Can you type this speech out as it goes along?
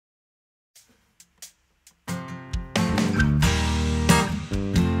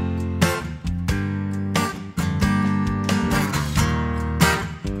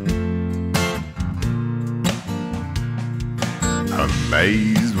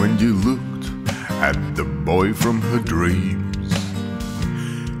days when you looked at the boy from her dreams.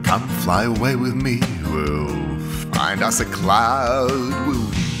 Come fly away with me, we'll find us a cloud.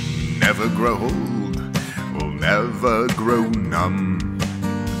 We'll never grow old, we'll never grow numb.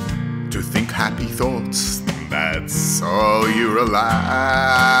 To think happy thoughts, that's all you're allowed.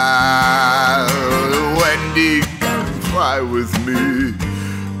 Wendy, come fly with me,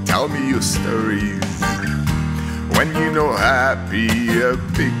 tell me your stories. When you know happy, a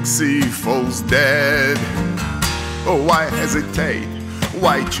pixie falls dead. Oh, why hesitate?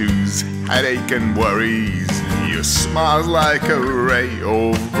 Why choose headache and worries? Your smile's like a ray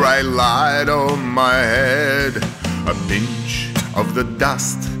of bright light on my head. A pinch of the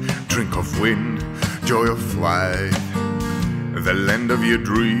dust, drink of wind, joy of flight. The land of your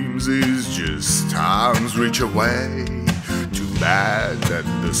dreams is just arm's reach away. Too bad that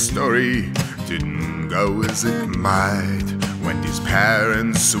the story didn't go as it might. Wendy's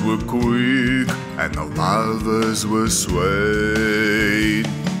parents were quick and the lovers were swayed.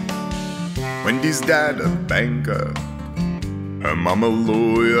 Wendy's dad a banker, her mom a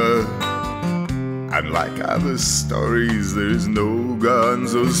lawyer. Unlike other stories, there's no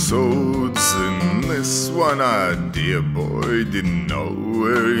guns or swords. In this one, our dear boy didn't know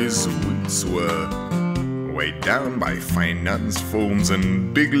where his wits were. Weighed down by finance forms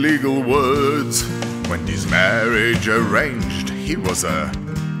and big legal words. When his marriage arranged, he was a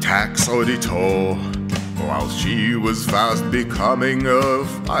tax auditor, while she was fast becoming a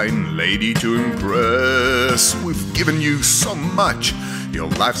fine lady to impress. We've given you so much, your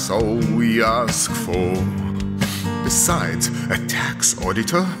life's all we ask for. Besides, a tax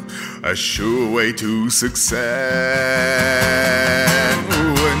auditor, a sure way to success.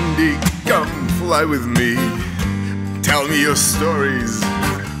 Wendy, come fly with me, tell me your stories.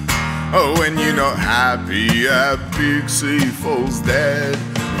 Oh, when you're not happy, a pixie falls dead,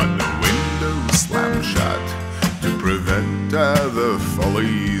 but the window slammed shut to prevent other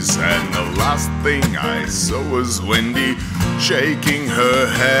follies. And the last thing I saw was Wendy shaking her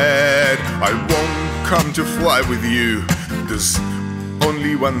head. I won't come to fly with you, there's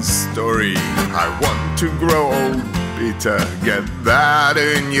only one story. I want to grow old bitter, get that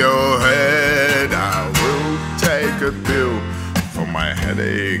in your head. I will take a pill for my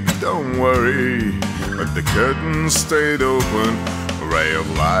headache, don't worry. But the curtain stayed open, a ray of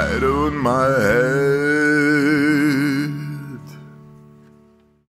light on my head.